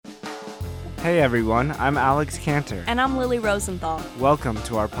Hey everyone, I'm Alex Cantor. And I'm Lily Rosenthal. Welcome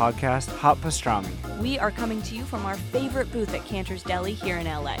to our podcast, Hot Pastrami. We are coming to you from our favorite booth at Cantor's Deli here in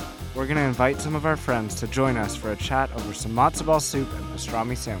LA. We're going to invite some of our friends to join us for a chat over some matzo ball soup and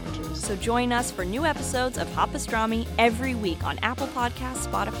pastrami sandwiches. So join us for new episodes of Hot Pastrami every week on Apple Podcasts,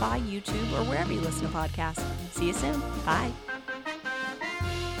 Spotify, YouTube, or wherever you listen to podcasts. See you soon. Bye.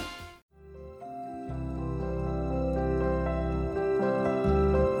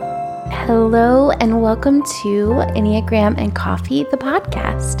 Hello and welcome to Enneagram and Coffee, the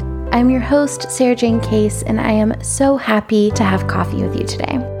podcast. I'm your host, Sarah Jane Case, and I am so happy to have coffee with you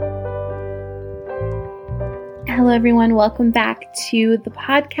today. Hello everyone, welcome back to the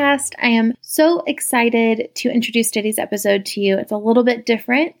podcast. I am so excited to introduce today's episode to you. It's a little bit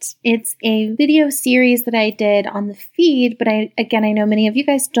different. It's a video series that I did on the feed, but I know many of you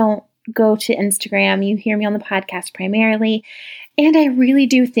guys don't go to Instagram. You hear me on the podcast primarily. And I really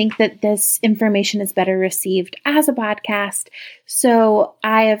do think that this information is better received as a podcast. So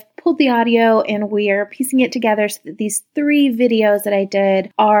I have pulled the audio and we are piecing it together so that these 3 videos that I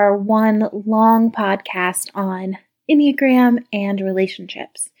did are one long podcast on Enneagram and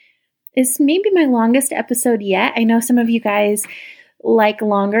relationships. It's maybe my longest episode yet. I know some of you guys like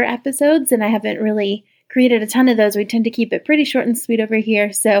longer episodes and I haven't really created a ton of those. We tend to keep it pretty short and sweet over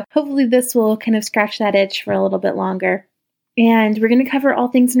here. So hopefully this will kind of scratch that itch for a little bit longer. And we're going to cover all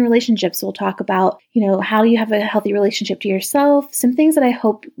things in relationships. We'll talk about, how do you have a healthy relationship to yourself? Some things that I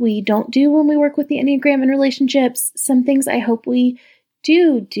hope we don't do when we work with the Enneagram in relationships. Some things I hope we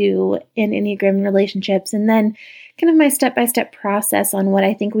do in Enneagram and relationships. And then kind of my step-by-step process on what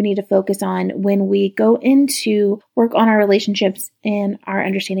I think we need to focus on when we go into work on our relationships and our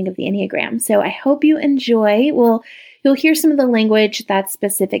understanding of the Enneagram. So I hope you enjoy. You'll hear some of the language that's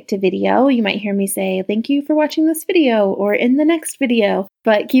specific to video. You might hear me say, thank you for watching this video or in the next video,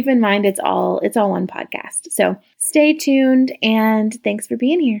 but keep in mind it's all one podcast. So stay tuned and thanks for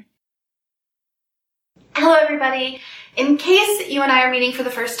being here. Hello, everybody. In case you and I are meeting for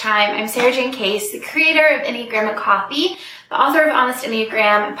the first time, I'm Sarah Jane Case, the creator of Enneagram and Coffee, the author of Honest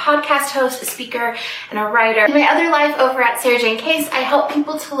Enneagram, a podcast host, a speaker, and a writer. In my other life over at Sarah Jane Case, I help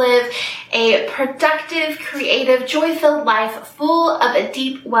people to live a productive, creative, joy-filled life full of a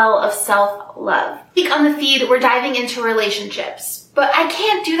deep well of self-love. This week on the feed, we're diving into relationships. But I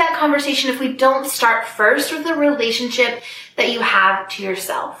can't do that conversation if we don't start first with the relationship that you have to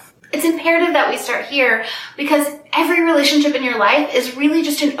yourself. It's imperative that we start here because every relationship in your life is really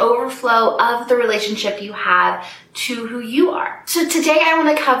just an overflow of the relationship you have to who you are. So today I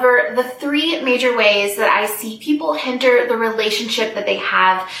want to cover the 3 major ways that I see people hinder the relationship that they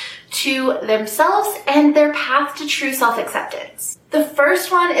have to themselves and their path to true self-acceptance. The first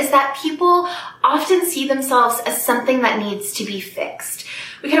one is that people often see themselves as something that needs to be fixed.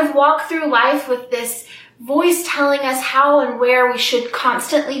 We kind of walk through life with this voice telling us how and where we should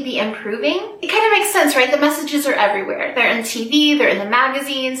constantly be improving. It kind of makes sense, right? The messages are everywhere. They're in TV, they're in the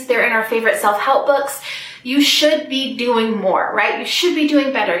magazines, they're in our favorite self-help books. You should be doing more, right? You should be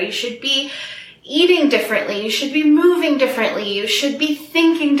doing better. You should be eating differently. You should be moving differently. You should be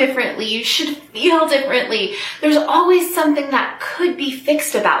thinking differently. You should feel differently. There's always something that could be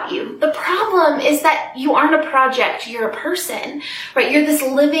fixed about you. The problem is that you aren't a project. You're a person, right? You're this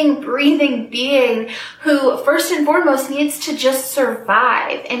living, breathing being who first and foremost needs to just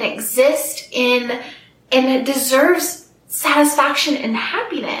survive and exist and deserves satisfaction and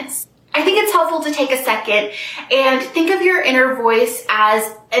happiness. I think it's helpful to take a second and think of your inner voice as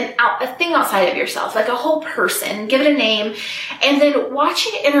a thing outside of yourself, like a whole person. Give it a name, and then watch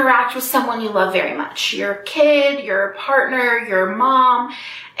it interact with someone you love very much. Your kid, your partner, your mom,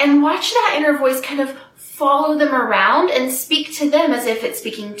 and watch that inner voice kind of follow them around and speak to them as if it's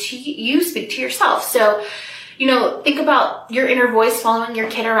speaking to you, speak to yourself. So, think about your inner voice following your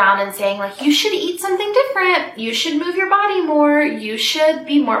kid around and saying, like, you should eat something different. You should move your body more. You should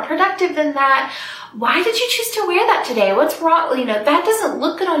be more productive than that. Why did you choose to wear that today? What's wrong? That doesn't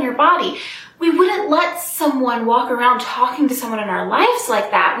look good on your body. We wouldn't let someone walk around talking to someone in our lives like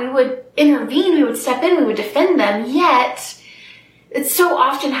that. We would intervene. We would step in. We would defend them. Yet, it's so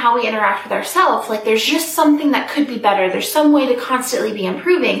often how we interact with ourselves. Like there's just something that could be better. There's some way to constantly be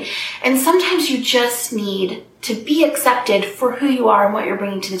improving. And sometimes you just need to be accepted for who you are and what you're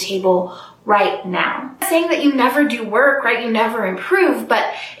bringing to the table right now. I'm saying that you never do work, right? You never improve.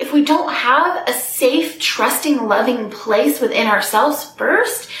 But if we don't have a safe, trusting, loving place within ourselves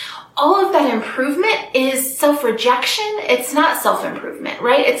first, all of that improvement is self-rejection. It's not self-improvement,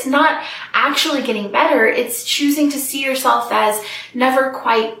 right? It's not actually getting better. It's choosing to see yourself as never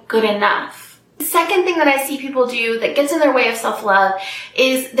quite good enough. The second thing that I see people do that gets in their way of self-love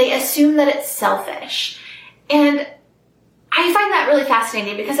is they assume that it's selfish. And I find that really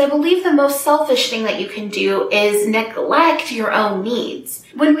fascinating because I believe the most selfish thing that you can do is neglect your own needs.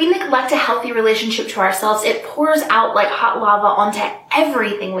 When we neglect a healthy relationship to ourselves, it pours out like hot lava onto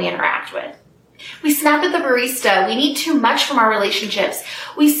everything we interact with. We snap at the barista. We need too much from our relationships.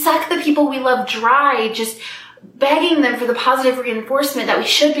 We suck the people we love dry, just begging them for the positive reinforcement that we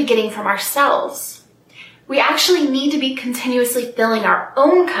should be getting from ourselves. We actually need to be continuously filling our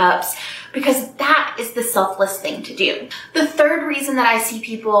own cups because that is the selfless thing to do. The third reason that I see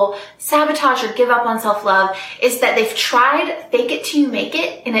people sabotage or give up on self-love is that they've tried fake it till you make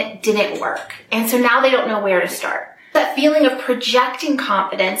it and it didn't work. And so now they don't know where to start. That feeling of projecting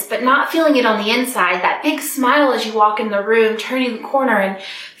confidence, but not feeling it on the inside, that big smile as you walk in the room, turning the corner and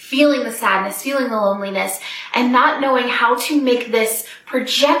feeling the sadness, feeling the loneliness, and not knowing how to make this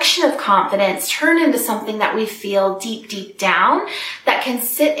projection of confidence turn into something that we feel deep, deep down that can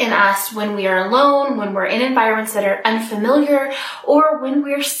sit in us when we are alone, when we're in environments that are unfamiliar, or when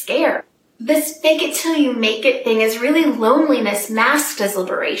we're scared. This fake it till you make it thing is really loneliness masked as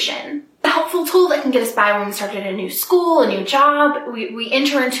liberation. A helpful tool that can get us by when we start at a new school, a new job, we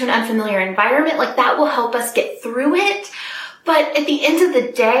enter into an unfamiliar environment, like that will help us get through it. But at the end of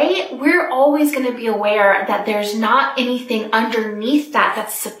the day, we're always going to be aware that there's not anything underneath that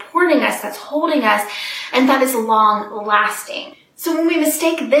that's supporting us, that's holding us, and that is long lasting. So when we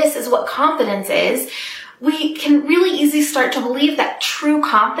mistake this as what confidence is, we can really easily start to believe that true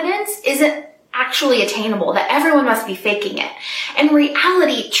confidence isn't actually attainable, that everyone must be faking it. In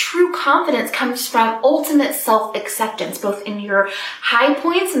reality, true confidence comes from ultimate self-acceptance, both in your high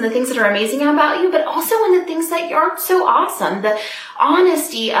points and the things that are amazing about you, but also in the things that aren't so awesome. The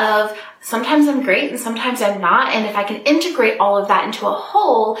honesty of sometimes I'm great and sometimes I'm not, and if I can integrate all of that into a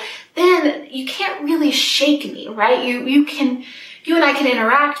whole, then you can't really shake me, right? You and I can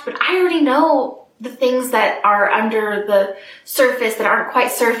interact, but I already know the things that are under the surface that aren't quite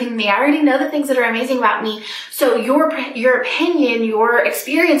serving me. I already know the things that are amazing about me. So your opinion, your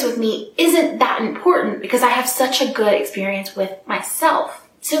experience with me isn't that important because I have such a good experience with myself.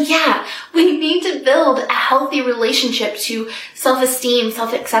 So yeah, we need to build a healthy relationship to self-esteem,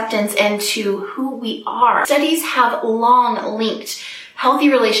 self-acceptance, and to who we are. Studies have long linked healthy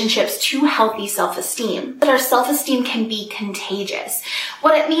relationships to healthy self-esteem. But our self-esteem can be contagious.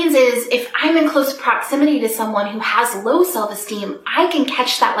 What it means is if I'm in close proximity to someone who has low self-esteem, I can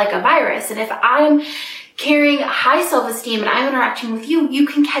catch that like a virus. And if I'm carrying high self-esteem and I'm interacting with you, you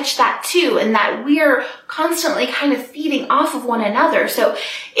can catch that too. And that we're constantly kind of feeding off of one another. So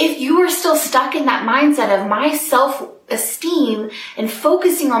if you are still stuck in that mindset of my self-esteem and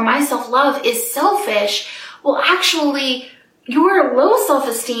focusing on my self-love is selfish, well, actually, your low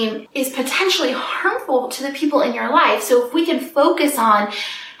self-esteem is potentially harmful to the people in your life. So if we can focus on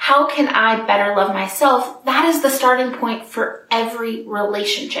how can I better love myself, that is the starting point for every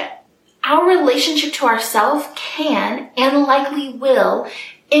relationship. Our relationship to ourselves can and likely will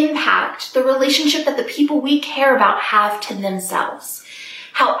impact the relationship that the people we care about have to themselves.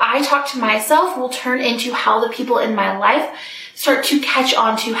 How I talk to myself will turn into how the people in my life start to catch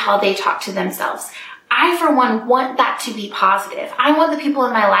on to how they talk to themselves. I, for one, want that to be positive. I want the people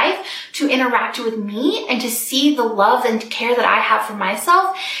in my life to interact with me and to see the love and care that I have for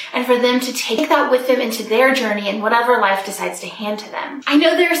myself and for them to take that with them into their journey and whatever life decides to hand to them. I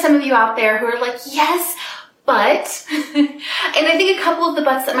know there are some of you out there who are like, yes, but, and I think a couple of the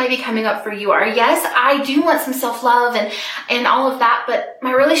buts that might be coming up for you are, yes, I do want some self-love and all of that, but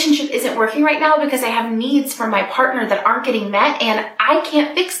my relationship isn't working right now because I have needs from my partner that aren't getting met and I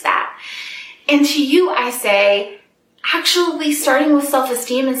can't fix that. And to you, I say, actually starting with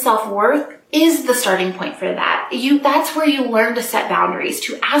self-esteem and self-worth is the starting point for that. That's where you learn to set boundaries,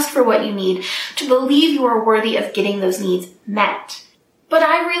 to ask for what you need, to believe you are worthy of getting those needs met. But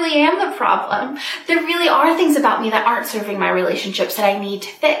I really am the problem. There really are things about me that aren't serving my relationships that I need to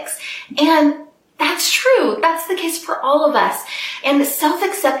fix. And that's true. That's the case for all of us. And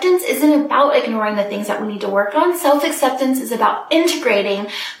self-acceptance isn't about ignoring the things that we need to work on. Self-acceptance is about integrating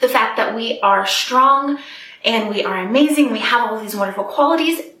the fact that we are strong and we are amazing. We have all these wonderful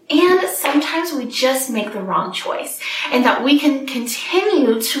qualities. And sometimes we just make the wrong choice. And that we can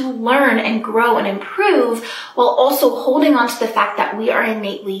continue to learn and grow and improve while also holding on to the fact that we are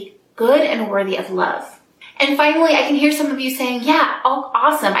innately good and worthy of love. And finally, I can hear some of you saying, yeah, oh,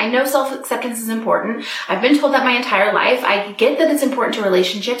 awesome. I know self-acceptance is important. I've been told that my entire life. I get that it's important to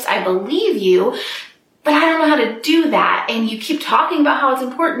relationships. I believe you. but I don't know how to do that. And you keep talking about how it's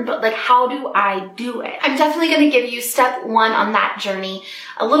important, but like, how do I do it? I'm definitely going to give you step 1 on that journey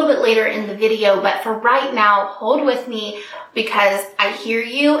a little bit later in the video. But for right now, hold with me because I hear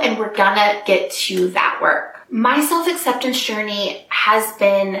you and we're gonna get to that work. My self-acceptance journey has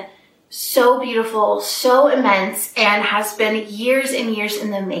been so beautiful, so immense, and has been years and years in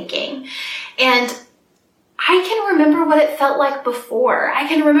the making. And I can remember what it felt like before. I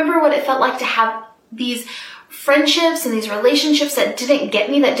can remember what it felt like to have these friendships and these relationships that didn't get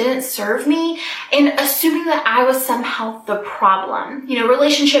me, that didn't serve me, and assuming that I was somehow the problem. You know,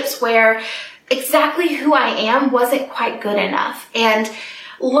 relationships where exactly who I am wasn't quite good enough. And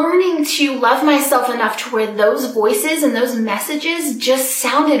learning to love myself enough to where those voices and those messages just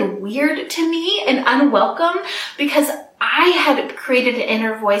sounded weird to me and unwelcome, because I had created an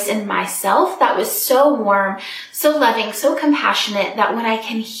inner voice in myself that was so warm, so loving, so compassionate, that when I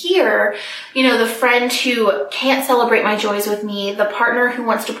can hear, you know, the friend who can't celebrate my joys with me, the partner who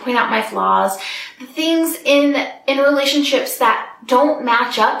wants to point out my flaws, the things in relationships that don't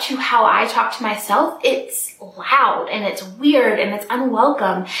match up to how I talk to myself, it's loud and it's weird and it's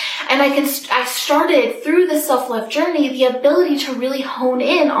unwelcome. And I started through the self-love journey, the ability to really hone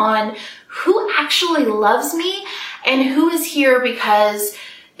in on who actually loves me and who is here because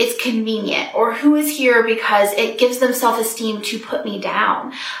it's convenient, or who is here because it gives them self-esteem to put me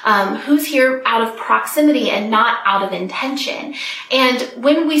down, who's here out of proximity and not out of intention. And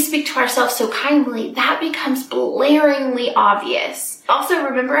when we speak to ourselves so kindly, that becomes blaringly obvious. Also,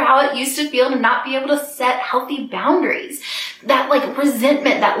 remember how it used to feel to not be able to set healthy boundaries. That like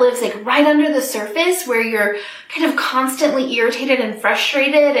resentment that lives like right under the surface, where you're kind of constantly irritated and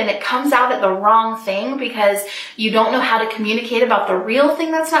frustrated, and it comes out at the wrong thing because you don't know how to communicate about the real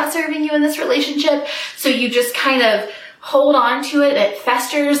thing that's not serving you in this relationship. So you just kind of hold on to it, and it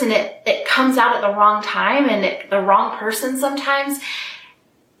festers, and it comes out at the wrong time and the wrong person sometimes.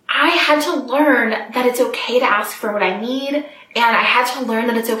 I had to learn that it's okay to ask for what I need. And I had to learn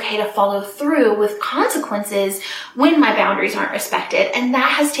that it's okay to follow through with consequences when my boundaries aren't respected. And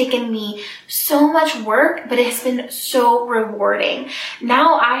that has taken me so much work, but it has been so rewarding.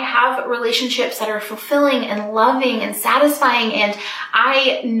 Now I have relationships that are fulfilling and loving and satisfying. And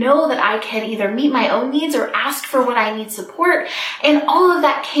I know that I can either meet my own needs or ask for when I need support. And all of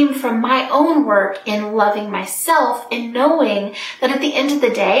that came from my own work in loving myself and knowing that at the end of the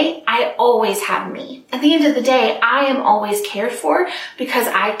day, I always have me. At the end of the day, I am always cared for because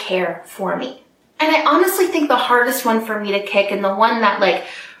I care for me. And I honestly think the hardest one for me to kick, and the one that like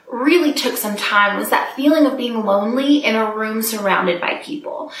really took some time, was that feeling of being lonely in a room surrounded by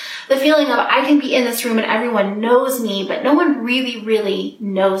people. The feeling of I can be in this room and everyone knows me, but no one really, really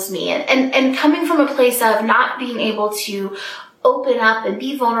knows me. And coming from a place of not being able to open up and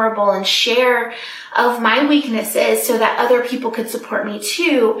be vulnerable and share of my weaknesses so that other people could support me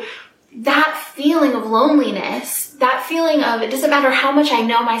too, that feeling of loneliness, that feeling of it doesn't matter how much I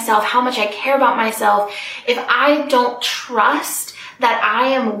know myself, how much I care about myself, if I don't trust that I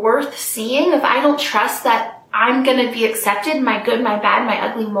am worth seeing, if I don't trust that I'm going to be accepted, my good, my bad, my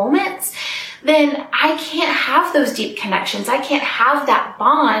ugly moments, then I can't have those deep connections. I can't have that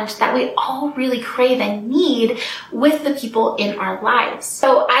bond that we all really crave and need with the people in our lives.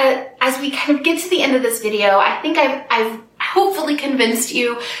 So as we kind of get to the end of this video, I think I've hopefully convinced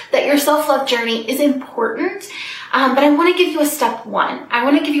you that your self-love journey is important. But I want to give you a step 1. I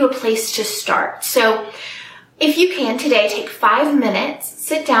want to give you a place to start. So if you can today, take 5 minutes,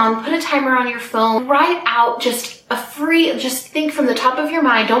 sit down, put a timer on your phone, write out just think from the top of your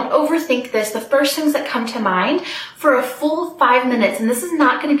mind. Don't overthink this. The first things that come to mind for a full 5 minutes. And this is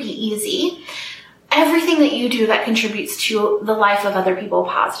not going to be easy. Everything that you do that contributes to the life of other people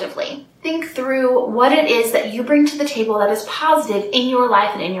positively. Think through what it is that you bring to the table that is positive in your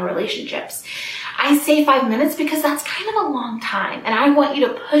life and in your relationships. I say 5 minutes because that's kind of a long time, and I want you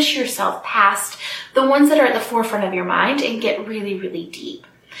to push yourself past the ones that are at the forefront of your mind and get really, really deep.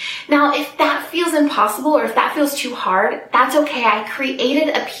 Now, if that feels impossible or if that feels too hard, that's okay. I created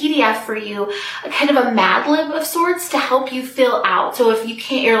a PDF for you, a kind of a Mad Lib of sorts to help you fill out. So if you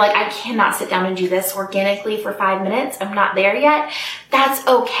can't, you're like, I cannot sit down and do this organically for 5 minutes. I'm not there yet. That's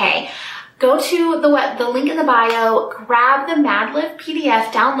okay. Go to the link in the bio, grab the Mad Lib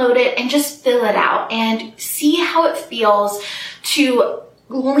PDF, download it, and just fill it out and see how it feels to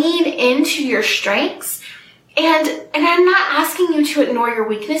lean into your strengths And I'm not asking you to ignore your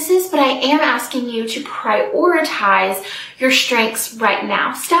weaknesses, but I am asking you to prioritize your strengths right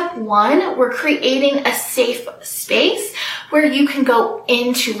now. Step one, we're creating a safe space where you can go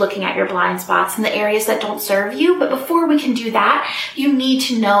into looking at your blind spots and the areas that don't serve you. But before we can do that, you need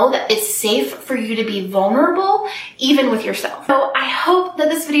to know that it's safe for you to be vulnerable, even with yourself. So I hope that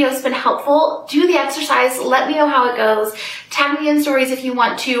this video has been helpful. Do the exercise. Let me know how it goes. Tag me in stories if you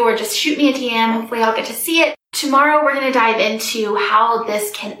want to, or just shoot me a DM. Hopefully I'll get to see it. Tomorrow, we're going to dive into how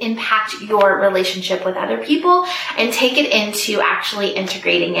this can impact your relationship with other people and take it into actually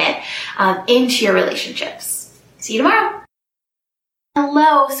integrating it into your relationships. See you tomorrow.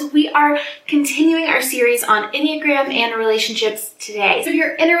 Hello, so we are continuing our series on Enneagram and relationships today. So if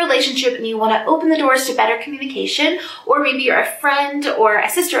you're in a relationship and you want to open the doors to better communication, or maybe you're a friend or a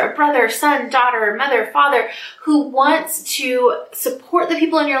sister, a brother, son, daughter, mother, father who wants to support the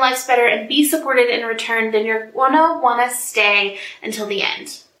people in your lives better and be supported in return, then you're gonna want to stay until the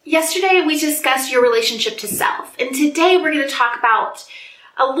end. Yesterday, we discussed your relationship to self, and today we're going to talk about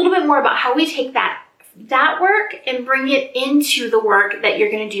a little bit more about how we take that work and bring it into the work that you're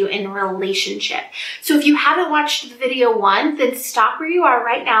going to do in relationship. So if you haven't watched the video one, then stop where you are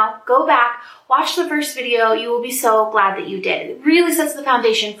right now, go back, watch the first video. You will be so glad that you did. It really sets the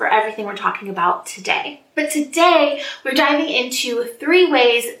foundation for everything we're talking about today. But today, we're diving into 3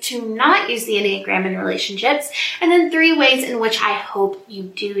 ways to not use the Enneagram in relationships, and then 3 ways in which I hope you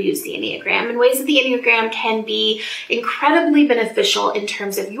do use the Enneagram, and ways that the Enneagram can be incredibly beneficial in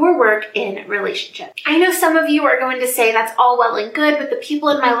terms of your work in relationship. I know some of you are going to say that's all well and good, but the people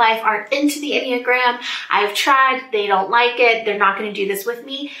in my life aren't into the Enneagram. I've tried, they don't like it, they're not going to do this with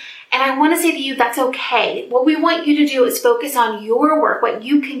me. And I want to say to you, that's okay. What we want you to do is focus on your work, what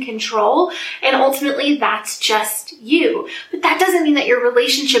you can control, and ultimately that's just you. But that doesn't mean that your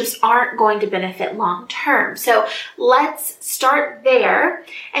relationships aren't going to benefit long term. So let's start there,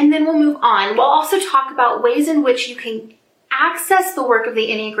 and then we'll move on. We'll also talk about ways in which you can access the work of the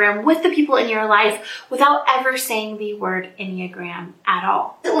Enneagram with the people in your life without ever saying the word Enneagram at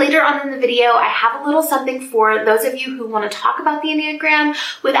all. Later on in the video, I have a little something for those of you who want to talk about the Enneagram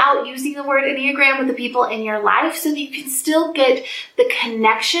without using the word Enneagram with the people in your life, so that you can still get the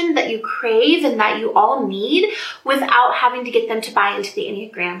connection that you crave and that you all need without having to get them to buy into the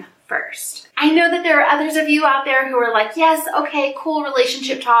Enneagram first. I know that there are others of you out there who are like, yes, okay, cool,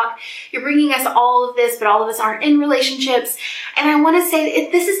 relationship talk. You're bringing us all of this, but all of us aren't in relationships. And I want to say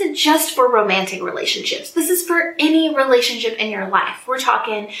this isn't just for romantic relationships. This is for any relationship in your life. We're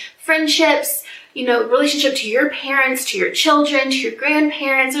talking friendships, relationship to your parents, to your children, to your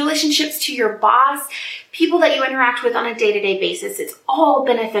grandparents, relationships to your boss, people that you interact with on a day-to-day basis. It's all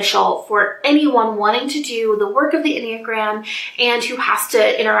beneficial for anyone wanting to do the work of the Enneagram and who has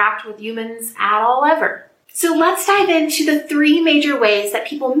to interact with humans at all ever. So let's dive into the 3 major ways that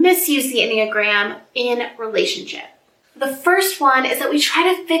people misuse the Enneagram in relationship. The first one is that we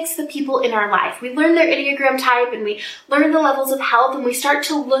try to fix the people in our life. We learn their Enneagram type and we learn the levels of health, and we start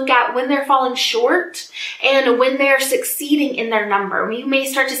to look at when they're falling short and when they're succeeding in their number. We may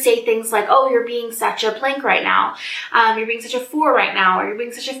start to say things like, oh, you're being such a blank right now. You're being such a 4 right now, or you're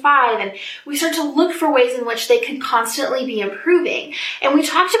being such a 5. And we start to look for ways in which they can constantly be improving. And we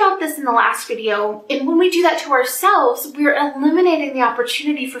talked about this in the last video. And when we do that to ourselves, we're eliminating the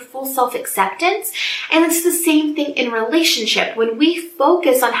opportunity for full self-acceptance. And it's the same thing in relationship. When we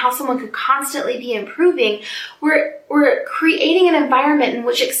focus on how someone could constantly be improving, we're creating an environment in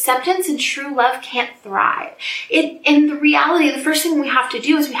which acceptance and true love can't thrive. In the reality, the first thing we have to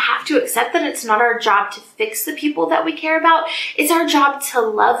do is we have to accept that it's not our job to fix the people that we care about. It's our job to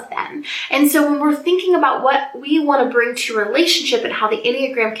love them. And so when we're thinking about what we want to bring to relationship and how the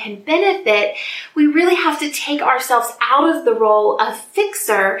Enneagram can benefit, we really have to take ourselves out of the role of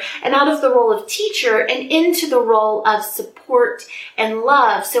fixer and out of the role of teacher and into the role of support and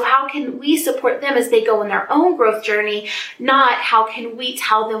love. So how can we support them as they go in their own growth journey, not how can we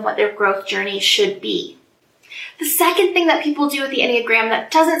tell them what their growth journey should be? The second thing that people do with the Enneagram that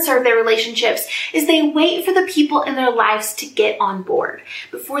doesn't serve their relationships is they wait for the people in their lives to get on board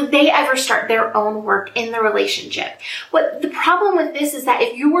before they ever start their own work in the relationship. What the problem with this is that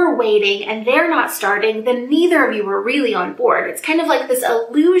if you were waiting and they're not starting, then neither of you were really on board. It's kind of like this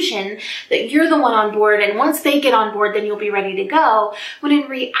illusion that you're the one on board, and once they get on board, then you'll be ready to go. When in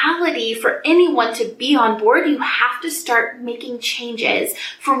reality, for anyone to be on board, you have to start making changes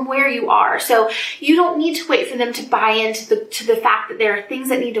from where you are. So you don't need to wait for them them to buy into the fact that there are things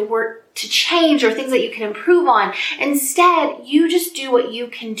that need to work to change or things that you can improve on. Instead, you just do what you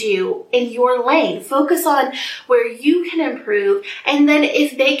can do in your lane. Focus on where you can improve. And then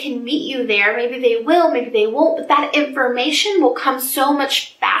if they can meet you there, maybe they will, maybe they won't, but that information will come so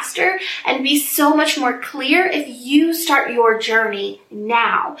much faster and be so much more clear if you start your journey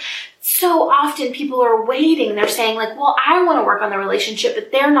now. So often people are waiting. They're saying like, well, I want to work on the relationship,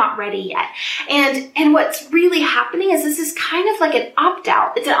 but they're not ready yet. And what's really happening is this is kind of like an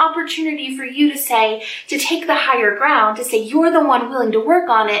opt-out. It's an opportunity for you to take the higher ground, to say you're the one willing to work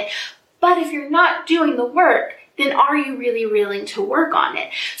on it. But if you're not doing the work, then are you really willing to work on it?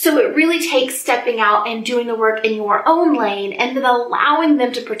 So it really takes stepping out and doing the work in your own lane and then allowing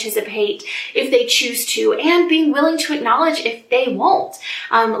them to participate if they choose to and being willing to acknowledge if they won't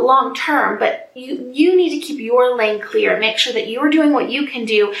long term. But you need to keep your lane clear. Make sure that you're doing what you can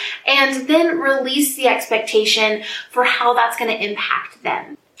do and then release the expectation for how that's going to impact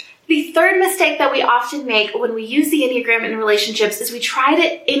them. The third mistake that we often make when we use the Enneagram in relationships is we try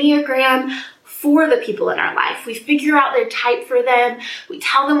to Enneagram for the people in our life. We figure out their type for them. We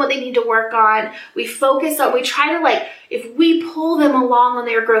tell them what they need to work on. We try to if we pull them along on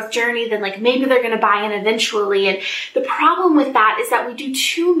their growth journey, then maybe they're going to buy in eventually. And the problem with that is that we do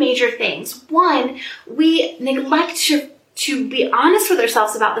two major things. One, we neglect to be honest with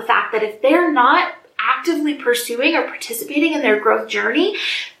ourselves about the fact that if they're not actively pursuing or participating in their growth journey,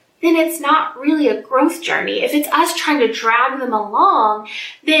 then it's not really a growth journey. If it's us trying to drag them along,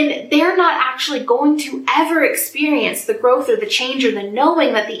 then they're not actually going to ever experience the growth or the change or the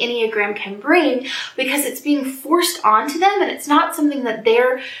knowing that the Enneagram can bring because it's being forced onto them and it's not something that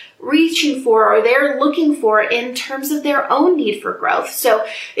they're reaching for or they're looking for in terms of their own need for growth. So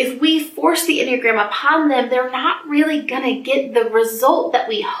if we force the Enneagram upon them, they're not really going to get the result that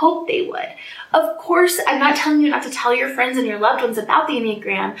we hope they would. Of course, I'm not telling you not to tell your friends and your loved ones about the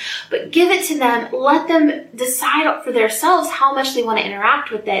Enneagram, but give it to them, let them decide for themselves how much they want to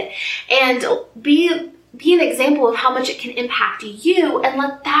interact with it, and be an example of how much it can impact you, and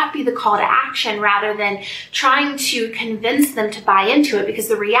let that be the call to action rather than trying to convince them to buy into it, because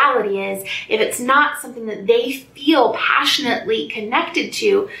the reality is, if it's not something that they feel passionately connected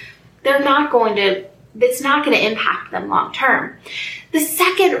to, it's not going to impact them long term. The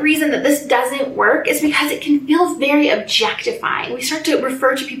second reason that this doesn't work is because it can feel very objectifying. We start to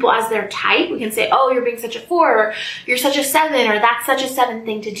refer to people as their type. We can say, oh, you're being such a 4, or you're such a 7, or that's such a 7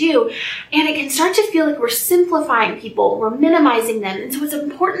 thing to do. And it can start to feel like we're simplifying people, we're minimizing them. And so it's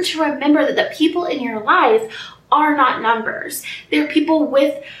important to remember that the people in your life are not numbers. They're people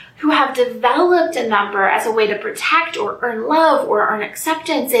who have developed a number as a way to protect or earn love or earn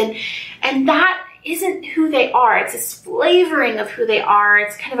acceptance. And that isn't who they are. It's this flavoring of who they are.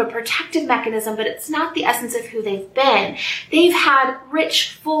 It's kind of a protective mechanism, but it's not the essence of who they've been. They've had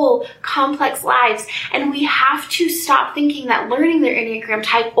rich, full, complex lives, and we have to stop thinking that learning their Enneagram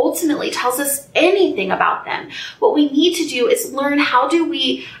type ultimately tells us anything about them. What we need to do is learn how do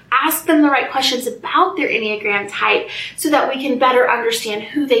we ask them the right questions about their Enneagram type so that we can better understand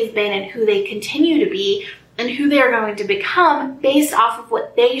who they've been and who they continue to be, and who they're going to become based off of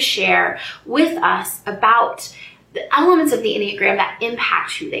what they share with us about the elements of the Enneagram that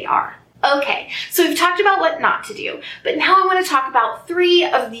impact who they are. Okay, so we've talked about what not to do, but now I want to talk about 3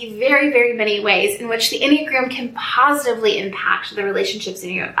 of the very, very many ways in which the Enneagram can positively impact the relationships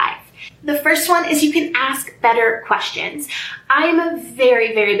in your life. The first one is you can ask better questions. I am a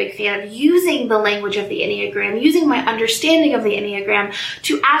very, very big fan of using the language of the Enneagram, using my understanding of the Enneagram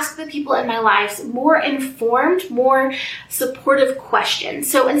to ask the people in my life more informed, more supportive questions.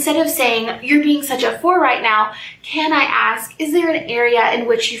 So instead of saying, you're being such a 4 right now, can I ask, is there an area in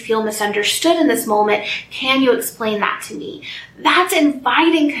which you feel misunderstood in this moment? Can you explain that to me? That's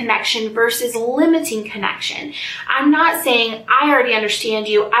inviting connection versus limiting connection. I'm not saying, I already understand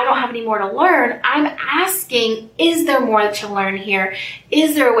you, I don't have any more to learn. I'm asking, is there more to learn here?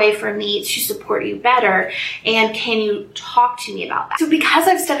 Is there a way for me to support you better? And can you talk to me about that? So because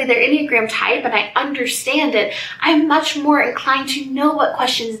I've studied their Enneagram type and I understand it, I'm much more inclined to know what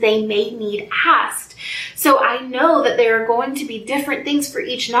questions they may need asked. So I know that there are going to be different things for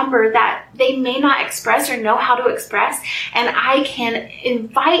each number that they may not express or know how to express, and I can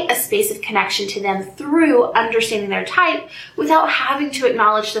invite a space of connection to them through understanding their type without having to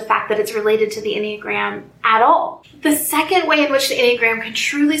acknowledge the fact that it's related to the Enneagram at all. The second way in which the Enneagram can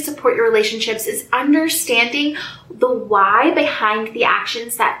truly support your relationships is understanding the why behind the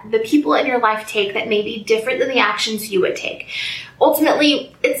actions that the people in your life take that may be different than the actions you would take.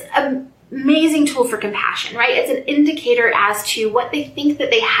 Ultimately, it's amazing tool for compassion, right? It's an indicator as to what they think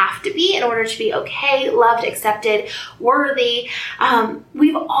that they have to be in order to be okay, loved, accepted, worthy.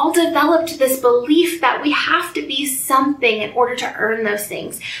 We've all developed this belief that we have to be something in order to earn those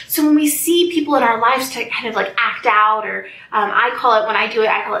things. So when we see people in our lives to kind of like act out, or I call it, when I do it,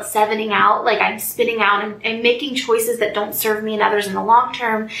 I call it sevening out, like I'm spinning out and making choices that don't serve me and others in the long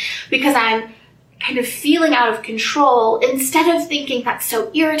term because I'm kind of feeling out of control, instead of thinking that's so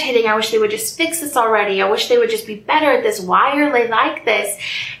irritating, I wish they would just fix this already, I wish they would just be better at this, why are they like this?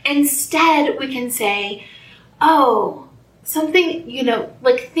 Instead, we can say, oh, something,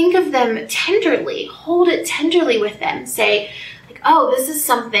 like think of them tenderly, hold it tenderly with them, say, oh, this is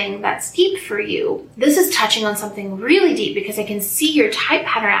something that's deep for you. This is touching on something really deep because I can see your type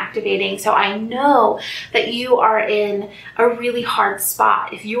pattern activating. So I know that you are in a really hard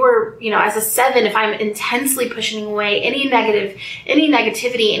spot. If you are, as a 7, if I'm intensely pushing away any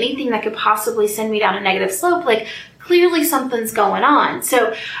negativity, anything that could possibly send me down a negative slope, like clearly something's going on.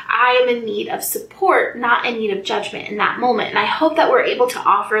 So I am in need of support, not in need of judgment in that moment. And I hope that we're able to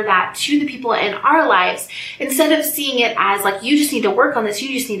offer that to the people in our lives instead of seeing it as like, you just need to work on this,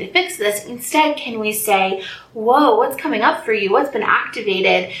 you just need to fix this. Instead, can we say, whoa, what's coming up for you? What's been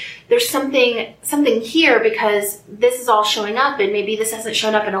activated? There's something here because this is all showing up and maybe this hasn't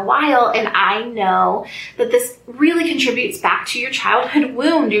shown up in a while. And I know that this really contributes back to your childhood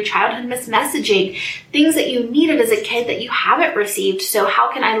wound, your childhood mismessaging, things that you needed as a kid that you haven't received. So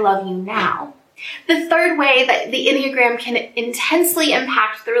how can I love you now? The third way that the Enneagram can intensely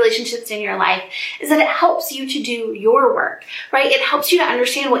impact the relationships in your life is that it helps you to do your work, right? It helps you to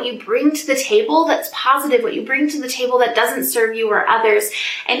understand what you bring to the table that's positive, what you bring to the table that doesn't serve you or others,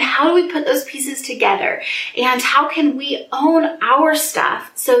 and how do we put those pieces together? And how can we own our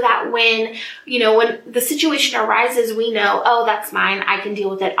stuff so that when the situation arises, we know, oh, that's mine, I can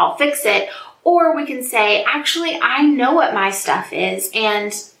deal with it, I'll fix it. Or we can say, actually, I know what my stuff is,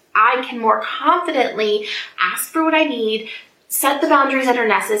 and I can more confidently ask for what I need, set the boundaries that are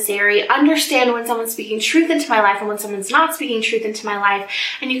necessary, understand when someone's speaking truth into my life and when someone's not speaking truth into my life,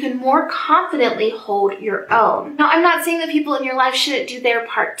 and you can more confidently hold your own. Now, I'm not saying that people in your life shouldn't do their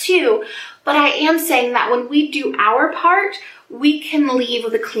part too, but I am saying that when we do our part, we can leave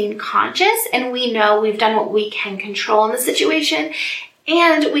with a clean conscience and we know we've done what we can control in the situation.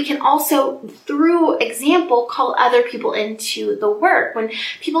 And we can also, through example, call other people into the work. When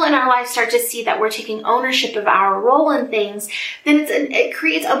people in our life start to see that we're taking ownership of our role in things, then it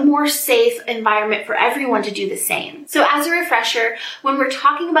creates a more safe environment for everyone to do the same. So as a refresher, when we're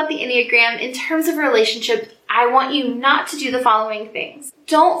talking about the Enneagram in terms of relationship, I want you not to do the following things.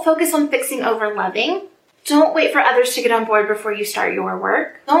 Don't focus on fixing over loving. Don't wait for others to get on board before you start your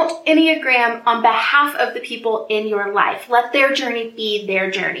work. Don't Enneagram on behalf of the people in your life. Let their journey be their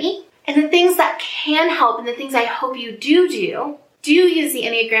journey. And the things that can help and the things I hope you do use the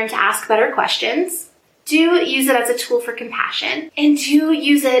Enneagram to ask better questions. Do use it as a tool for compassion. And do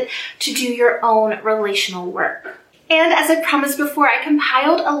use it to do your own relational work. And as I promised before, I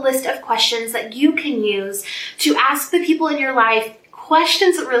compiled a list of questions that you can use to ask the people in your life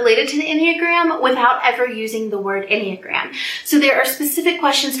questions related to the Enneagram without ever using the word Enneagram. So there are specific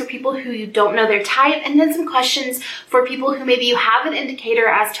questions for people who you don't know their type, and then some questions for people who maybe you have an indicator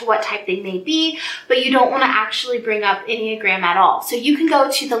as to what type they may be, but you don't want to actually bring up Enneagram at all. So you can go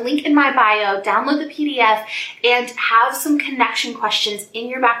to the link in my bio, download the PDF, and have some connection questions in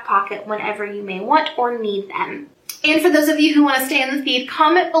your back pocket whenever you may want or need them. And for those of you who want to stay in the feed,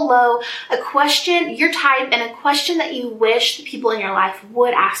 comment below a question, your type, and a question that you wish the people in your life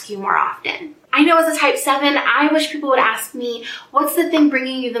would ask you more often. I know as a type 7, I wish people would ask me, what's the thing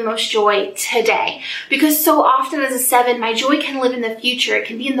bringing you the most joy today? Because so often as a 7, my joy can live in the future. It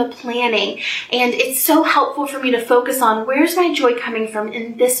can be in the planning. And it's so helpful for me to focus on where's my joy coming from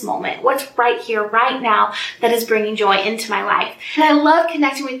in this moment? What's right here, right now that is bringing joy into my life? And I love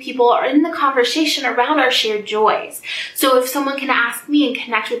connecting with people or in the conversation around our shared joys. So if someone can ask me and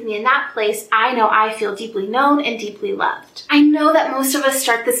connect with me in that place, I know I feel deeply known and deeply loved. I know that most of us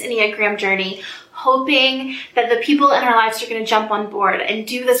start this Enneagram journey hoping that the people in our lives are going to jump on board and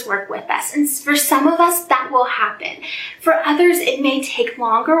do this work with us. And for some of us, that will happen. For others, it may take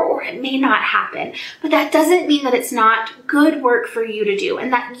longer or it may not happen. But that doesn't mean that it's not good work for you to do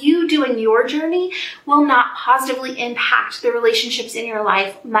and that you doing your journey will not not positively impact the relationships in your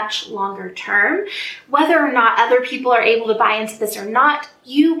life much longer term. Whether or not other people are able to buy into this or not,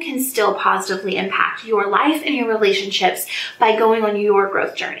 you can still positively impact your life and your relationships by going on your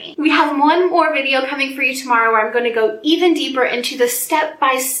growth journey. We have one more video coming for you tomorrow where I'm going to go even deeper into the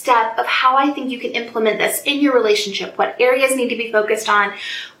step-by-step of how I think you can implement this in your relationship, what areas need to be focused on,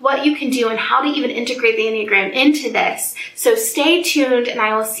 what you can do, and how to even integrate the Enneagram into this. So stay tuned, and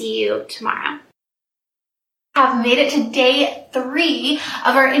I will see you tomorrow. Have made it to day 3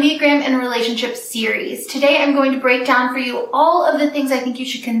 of our Enneagram and Relationship series. Today I'm going to break down for you all of the things I think you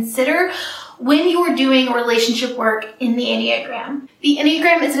should consider when you're doing relationship work in the Enneagram. The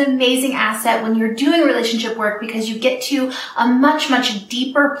Enneagram is an amazing asset when you're doing relationship work because you get to a much, much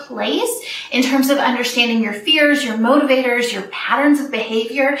deeper place in terms of understanding your fears, your motivators, your patterns of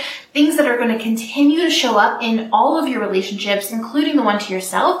behavior, things that are going to continue to show up in all of your relationships, including the one to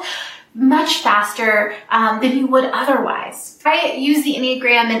yourself, much faster than you would otherwise. I use the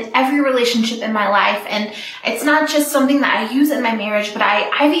Enneagram in every relationship in my life, and it's not just something that I use in my marriage, but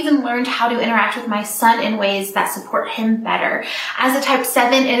I've even learned how to interact with my son in ways that support him better. As a type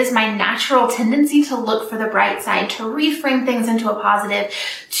 7, it is my natural tendency to look for the bright side, to reframe things into a positive,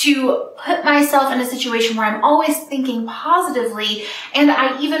 to put myself in a situation where I'm always thinking positively, and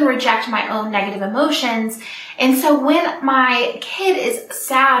I even reject my own negative emotions. And so when my kid is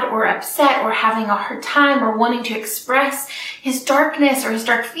sad or upset or having a hard time or wanting to express his darkness or his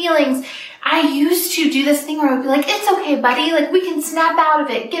dark feelings, I used to do this thing where I would be like, it's okay, buddy. Like, we can snap out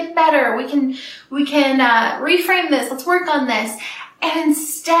of it, get better. We can reframe this. Let's work on this. And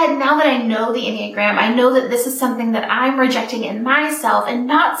instead, now that I know the Enneagram, I know that this is something that I'm rejecting in myself and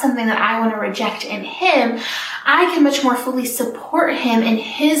not something that I want to reject in him. I can much more fully support him in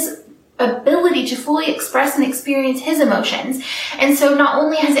his ability to fully express and experience his emotions. And so not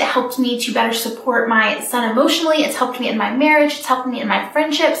only has it helped me to better support my son emotionally, it's helped me in my marriage, it's helped me in my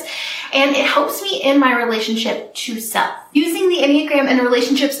friendships, and it helps me in my relationship to self. Using the Enneagram in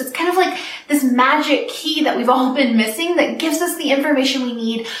relationships, it's kind of like this magic key that we've all been missing that gives us the information we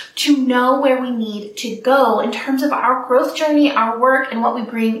need to know where we need to go in terms of our growth journey, our work, and what we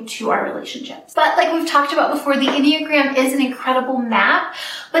bring to our relationships. But like we've talked about before, the Enneagram is an incredible map,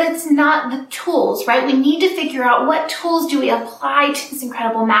 but it's not the tools, right? We need to figure out what tools do we apply to this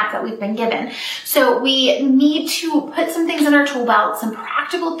incredible map that we've been given. So we need to put some things in our tool belt, some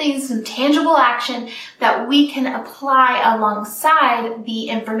practical things, some tangible action that we can apply alongside the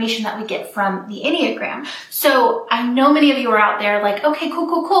information that we get from the Enneagram. So I know many of you are out there like, okay,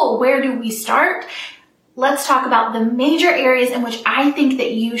 cool. Where do we start? Let's talk about the major areas in which I think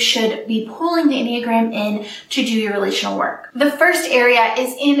that you should be pulling the Enneagram in to do your relational work. The first area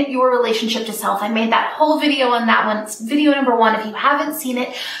is in your relationship to self. I made that whole video on that one. It's video number 1. If you haven't seen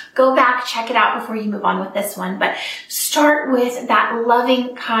it, go back, check it out before you move on with this one. But start with that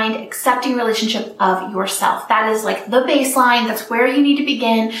loving, kind, accepting relationship of yourself. That is like the baseline. That's where you need to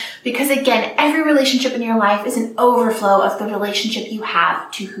begin. Because again, every relationship in your life is an overflow of the relationship you have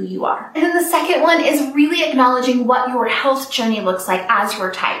to who you are. And then the second one is really acknowledging what your health journey looks like as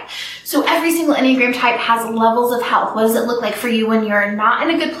your type. So every single Enneagram type has levels of health. What does it look like for you when you're not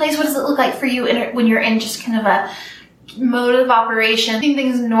in a good place? What does it look like for you when you're in just kind of a mode of operation, doing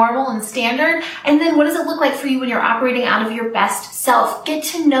things normal and standard? And then what does it look like for you when you're operating out of your best self? Get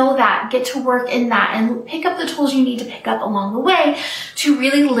to know that, get to work in that, and pick up the tools you need to pick up along the way to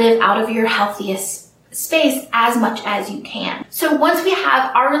really live out of your healthiest space as much as you can. So once we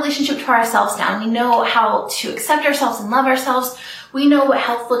have our relationship to ourselves down, we know how to accept ourselves and love ourselves, we know what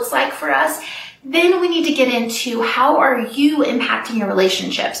health looks like for us, then we need to get into how are you impacting your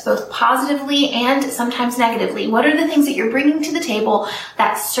relationships, both positively and sometimes negatively. What are the things that you're bringing to the table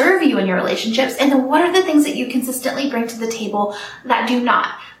that serve you in your relationships? And then what are the things that you consistently bring to the table that do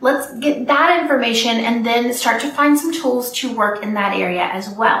not? Let's get that information and then start to find some tools to work in that area as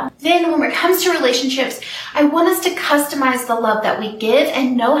well. Then when it comes to relationships, I want us to customize the love that we give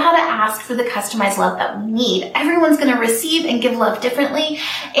and know how to ask for the customized love that we need. Everyone's going to receive and give love differently,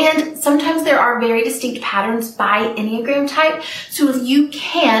 and sometimes there are very distinct patterns by Enneagram type. So if you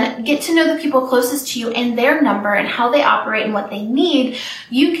can get to know the people closest to you and their number and how they operate and what they need,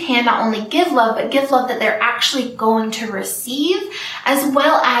 you can not only give love, but give love that they're actually going to receive, as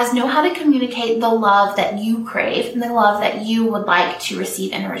well as know how to communicate the love that you crave and the love that you would like to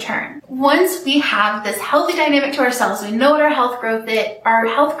receive in return. Once we have this healthy dynamic to ourselves, we know what our health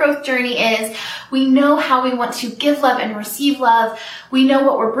growth journey is, we know how we want to give love and receive love, we know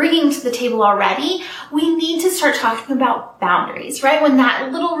what we're bringing to the table already, we need to start talking about boundaries, right? When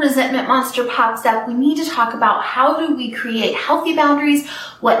that little resentment monster pops up, we need to talk about how do we create healthy boundaries,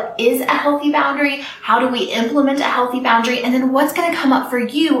 what is a healthy boundary, how do we implement a healthy boundary, and then what's going to come up for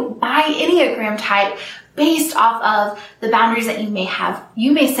you by Enneagram type based off of the boundaries that you may have.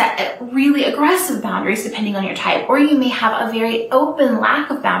 You may set really aggressive boundaries depending on your type, or you may have a very open lack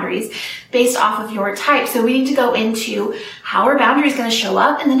of boundaries based off of your type. So we need to go into how are boundaries going to show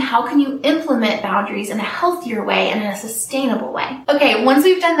up, and then how can you implement boundaries in a healthier way and in a sustainable way. Okay, once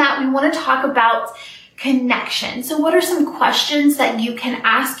we've done that, we want to talk about connection. So what are some questions that you can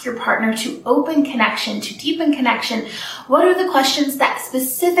ask your partner to open connection, to deepen connection? What are the questions, that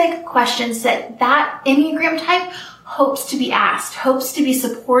specific questions that Enneagram type hopes to be asked, hopes to be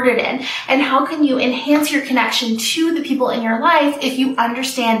supported in? And how can you enhance your connection to the people in your life if you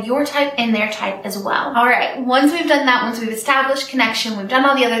understand your type and their type as well? All right, once we've done that, once we've established connection, we've done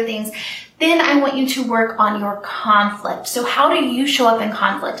all the other things, then I want you to work on your conflict. So how do you show up in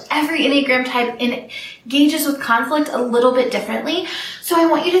conflict? Every Enneagram type engages with conflict a little bit differently. So I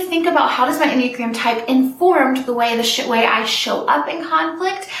want you to think about, how does my Enneagram type inform the way I show up in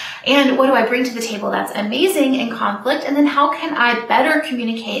conflict? And what do I bring to the table that's amazing in conflict? And then how can I better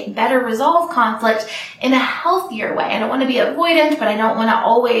communicate, better resolve conflict in a healthier way? I don't want to be avoidant, but I don't want to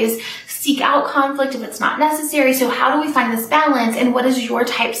always seek out conflict if it's not necessary. So how do we find this balance, and what does your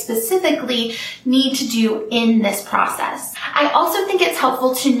type specifically need to do in this process? I also think it's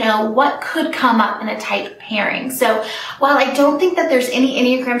helpful to know what could come up in a type pairing. So while I don't think that there's any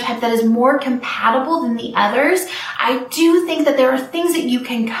Enneagram type that is more compatible than the others, I do think that there are things that you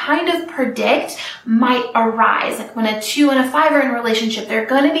can kind of predict might arise. Like when a 2 and a 5 are in a relationship, there are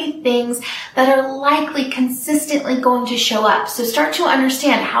going to be things that are likely consistently going to show up. So start to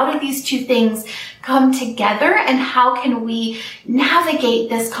understand, how do these two things come together, and how can we navigate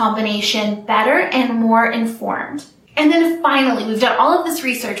this combination better and more informed? And then finally, we've done all of this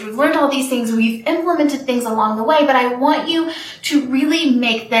research, we've learned all these things, we've implemented things along the way, but I want you to really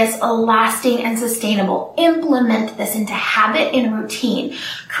make this a lasting and sustainable. Implement this into habit and routine.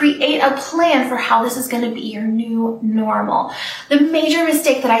 Create a plan for how this is going to be your new normal. The major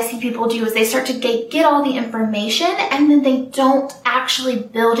mistake that I see people do is they start to get all the information, and then they don't actually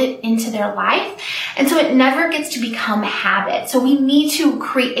build it into their life. And so it never gets to become habit. So we need to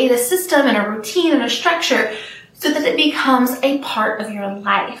create a system and a routine and a structure so that it becomes a part of your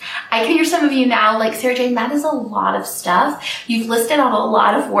life. I can hear some of you now like, Sarah Jane, that is a lot of stuff. You've listed out a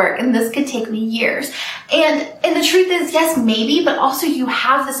lot of work, and this could take me years. And the truth is, yes, maybe, but also you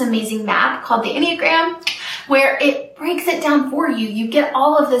have this amazing map called the Enneagram where it breaks it down for you. You get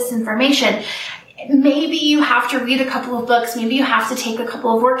all of this information. Maybe you have to read a couple of books, maybe you have to take a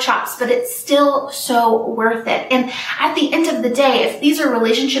couple of workshops, but it's still so worth it. And at the end of the day, if these are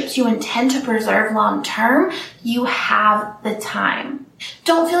relationships you intend to preserve long term, you have the time.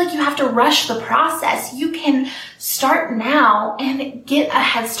 Don't feel like you have to rush the process. You can start now and get a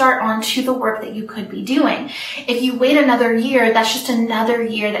head start onto the work that you could be doing. If you wait another year, that's just another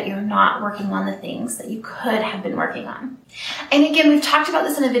year that you're not working on the things that you could have been working on. And again, we've talked about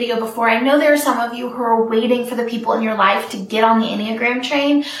this in a video before. I know there are some of you who are waiting for the people in your life to get on the Enneagram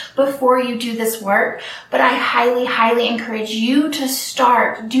train before you do this work, but I highly, highly encourage you to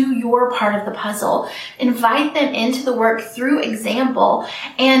start, do your part of the puzzle. Invite them into the work through example.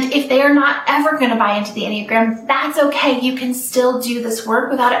 And if they are not ever going to buy into the Enneagram, that's okay. You can still do this work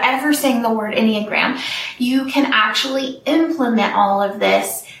without ever saying the word Enneagram. You can actually implement all of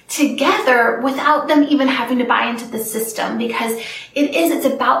this together without them even having to buy into the system, because it's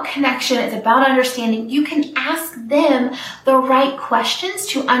about connection. It's about understanding. You can ask them the right questions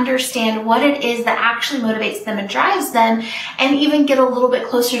to understand what it is that actually motivates them and drives them, and even get a little bit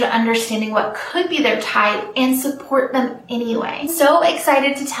closer to understanding what could be their type and support them anyway. So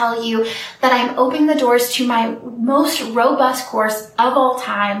excited to tell you that I'm opening the doors to my most robust course of all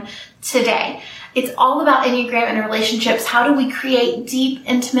time today. It's all about Enneagram and relationships. How do we create deep,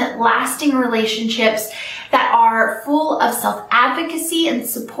 intimate, lasting relationships that are full of self-advocacy and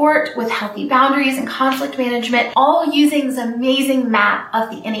support with healthy boundaries and conflict management, all using this amazing map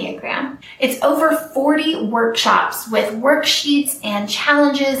of the Enneagram. It's over 40 workshops with worksheets and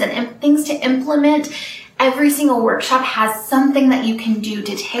challenges and things to implement. Every single workshop has something that you can do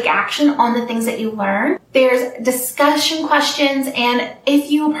to take action on the things that you learn. There's discussion questions, and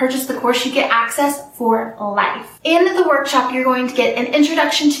if you purchase the course, you get access for life. In the workshop, you're going to get an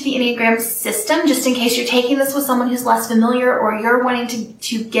introduction to the Enneagram system, just in case you're taking this with someone who's less familiar or you're wanting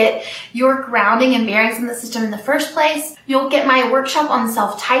to get your grounding and bearings in the system in the first place. You'll get my workshop on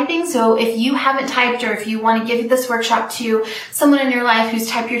self-typing, so if you haven't typed or if you want to give this workshop to someone in your life whose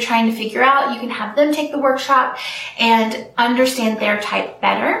type you're trying to figure out, you can have them take the workshop and understand their type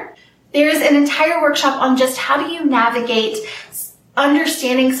better. There's an entire workshop on just how do you navigate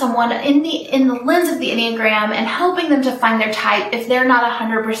understanding someone in the lens of the Enneagram and helping them to find their type if they're not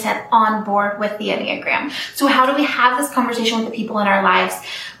 100% on board with the Enneagram. So how do we have this conversation with the people in our lives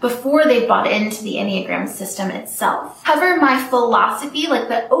before they've bought into the Enneagram system itself? Cover my philosophy, like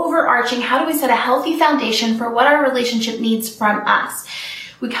the overarching, how do we set a healthy foundation for what our relationship needs from us?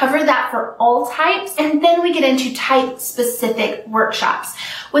 We cover that for all types, and then we get into type-specific workshops.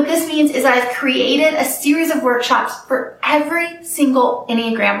 What this means is that I've created a series of workshops for every single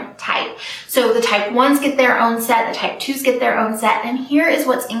Enneagram type. So the type 1s get their own set, the type 2s get their own set, and here is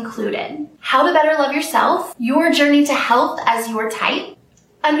what's included. How to better love yourself, your journey to health as your type,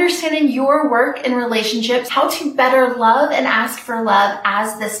 understanding your work and relationships, how to better love and ask for love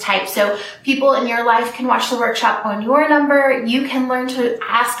as this type. So people in your life can watch the workshop on your number. You can learn to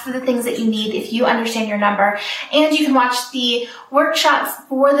ask for the things that you need if you understand your number. And you can watch the workshops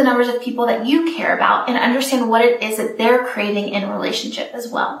for the numbers of people that you care about and understand what it is that they're craving in a relationship as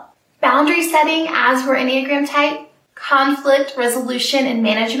well. Boundary setting as your Enneagram type, conflict resolution and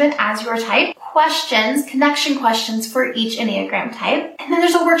management as your type, questions, connection questions for each Enneagram type. And then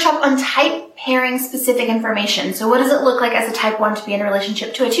there's a workshop on type pairing specific information. So what does it look like as a type 1 to be in a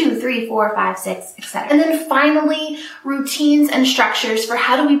relationship to a 2, 3, 4, 5, 6, etc. And then finally, routines and structures for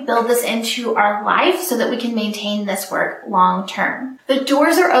how do we build this into our life so that we can maintain this work long term. The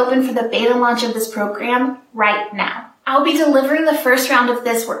doors are open for the beta launch of this program right now. I'll be delivering the first round of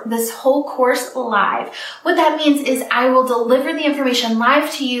this whole course live. What that means is I will deliver the information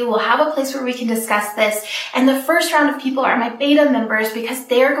live to you. We'll have a place where we can discuss this. And the first round of people are my beta members because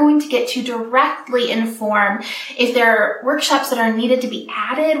they're going to get to directly inform if there are workshops that are needed to be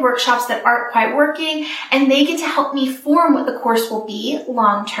added, workshops that aren't quite working, and they get to help me form what the course will be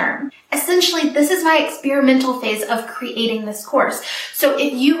long term. Essentially, this is my experimental phase of creating this course. So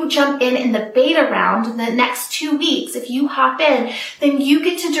if you jump in the beta round in the next 2 weeks, if you hop in, then you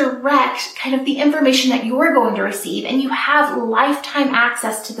get to direct kind of the information that you're going to receive, and you have lifetime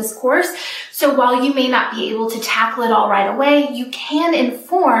access to this course. So while you may not be able to tackle it all right away, you can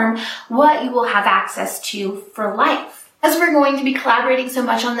inform what you will have access to for life. As we're going to be collaborating so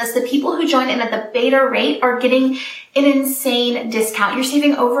much on this, the people who join in at the beta rate are getting an insane discount. You're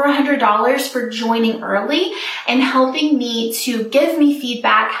saving over $100 for joining early and helping me to give me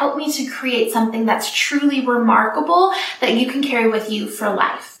feedback, help me to create something that's truly remarkable that you can carry with you for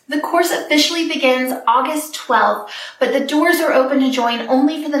life. The course officially begins August 12th, but the doors are open to join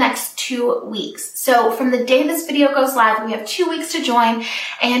only for the next 2 weeks. So from the day this video goes live, we have 2 weeks to join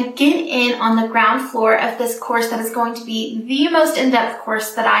and get in on the ground floor of this course that is going to be the most in-depth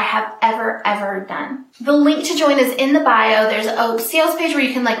course that I have ever done. The link to join is in the bio. There's a sales page where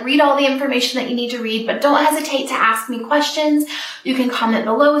you can read all the information that you need to read, but don't hesitate to ask me questions. You can comment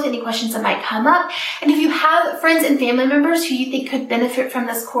below with any questions that might come up. And if you have friends and family members who you think could benefit from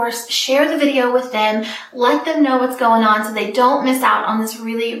this course, share the video with them. Let them know what's going on so they don't miss out on this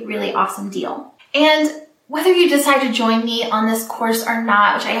really, really awesome deal. And whether you decide to join me on this course or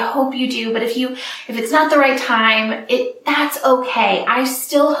not, which I hope you do, but if it's not the right time, that's okay. I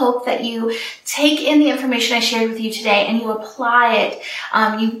still hope that you take in the information I shared with you today and you apply it.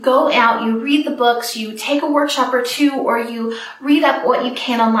 You go out, you read the books, you take a workshop or two, or you read up what you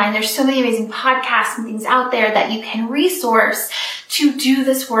can online. There's so many amazing podcasts and things out there that you can resource to do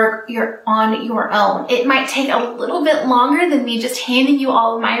this work on your own. It might take a little bit longer than me just handing you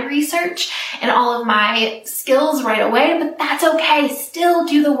all of my research and all of my skills right away, but that's okay. Still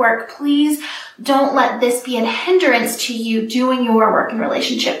do the work. Please don't let this be a hindrance to you doing your work and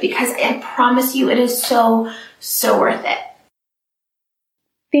relationship, because I promise you it is so worth it.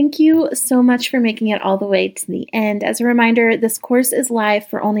 Thank you so much for making it all the way to the end. As a reminder, this course is live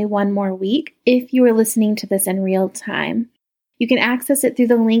for only 1 more week if you are listening to this in real time. You can access it through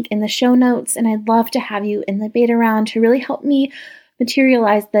the link in the show notes, and I'd love to have you in the beta round to really help me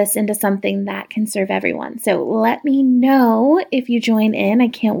materialize this into something that can serve everyone. So let me know if you join in. I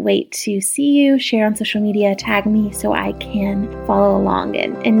can't wait to see you, share on social media, tag me so I can follow along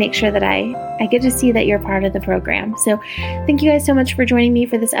and make sure that I get to see that you're part of the program. So thank you guys so much for joining me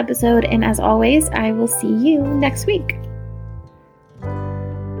for this episode. And as always, I will see you next week.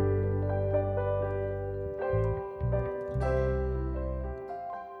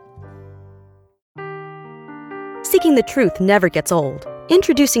 seeking the truth never gets old.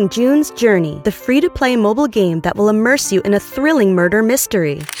 Introducing June's Journey, the free-to-play mobile game that will immerse you in a thrilling murder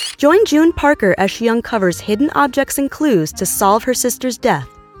mystery. Join June Parker as she uncovers hidden objects and clues to solve her sister's death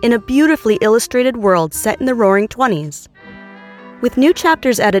in a beautifully illustrated world set in the Roaring '20s. With new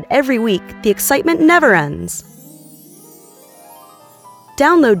chapters added every week, the excitement never ends.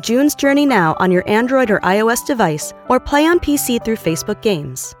 Download June's Journey now on your Android or iOS device, or play on PC through Facebook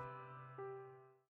Games.